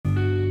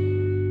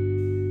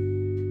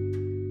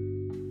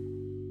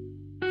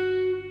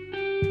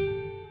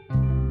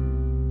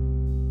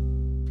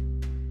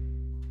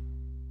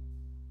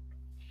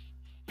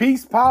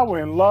Peace, power,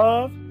 and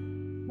love.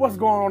 What's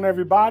going on,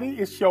 everybody?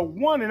 It's your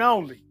one and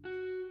only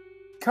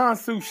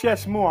Khonsu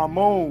Sheshmu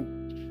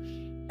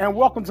Amun. And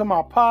welcome to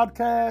my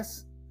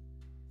podcast,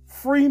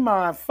 Free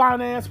Mind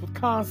Finance with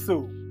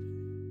Khonsu.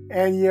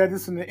 And yeah,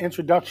 this is an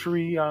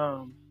introductory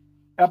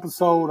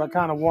episode. I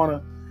kind of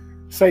want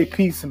to say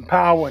peace and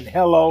power and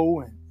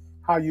hello and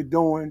how you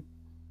doing.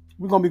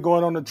 We're going to be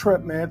going on a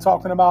trip, man,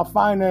 talking about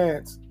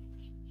finance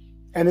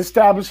and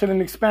establishing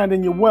and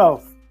expanding your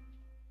wealth.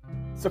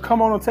 So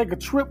come on and take a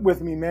trip with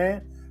me,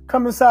 man.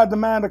 Come inside the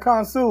mind of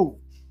Khonsu.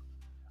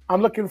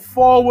 I'm looking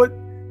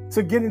forward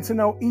to getting to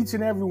know each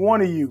and every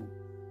one of you.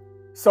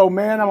 So,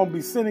 man, I'm going to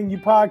be sending you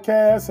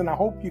podcasts, and I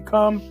hope you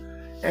come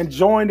and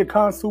join the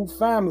Khonsu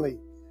family.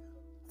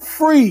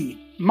 Free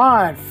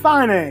Mind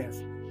Finance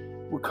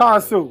with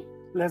Khonsu.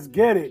 Let's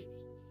get it.